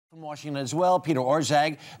From Washington as well, Peter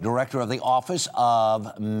Orszag, Director of the Office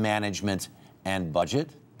of Management and Budget.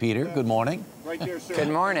 Peter, good morning. Right there, sir. Good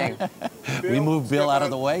morning. We moved Bill out of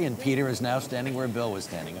the way, and Peter is now standing where Bill was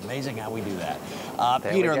standing. Amazing how we do that.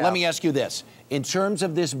 Peter, let me ask you this. In terms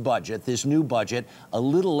of this budget, this new budget, a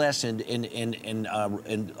little less in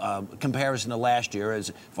comparison to last year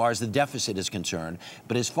as far as the deficit is concerned,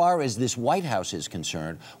 but as far as this White House is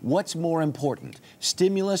concerned, what's more important,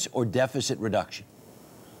 stimulus or deficit reduction?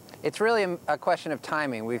 It's really a question of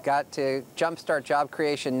timing. We've got to jumpstart job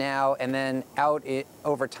creation now and then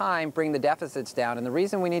over time bring the deficits down. And the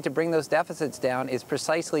reason we need to bring those deficits down is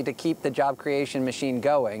precisely to keep the job creation machine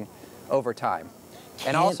going over time.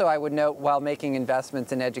 And also, I would note, while making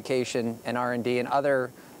investments in education and R&D and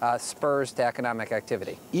other spurs to economic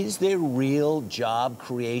activity. Is there real job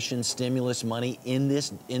creation stimulus money in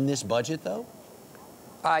this budget, though?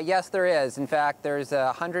 Yes, there is. In fact, there's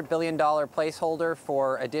a $100 billion placeholder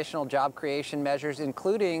for additional job creation measures,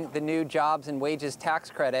 including the new jobs and wages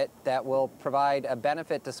tax credit that will provide a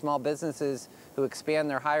benefit to small businesses who expand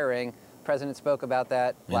their hiring. The President spoke about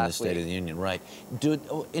that last week. In the State of the Union, right. Do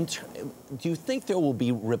you think there will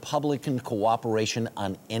be Republican cooperation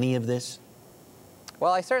on any of this?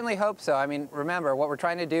 Well, I certainly hope so. I mean, remember, what we're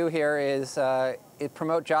trying to do here is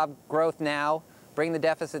promote job growth now, bring the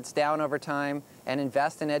deficits down over time, and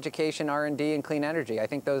invest in education, R&D, and clean energy. I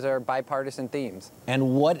think those are bipartisan themes.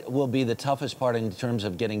 And what will be the toughest part in terms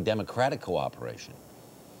of getting Democratic cooperation?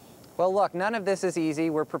 Well, look, none of this is easy.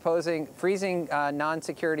 We're proposing freezing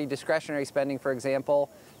non-security discretionary spending, for example,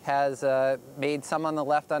 has made some on the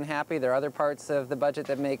left unhappy. There are other parts of the budget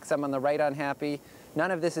that make some on the right unhappy. None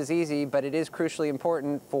of this is easy, but it is crucially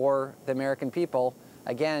important for the American people.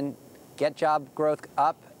 Again, get job growth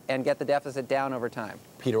up and get the deficit down over time.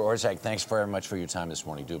 Peter Orszag, thanks very much for your time this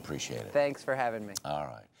morning. Do appreciate it. Thanks for having me. All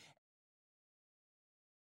right.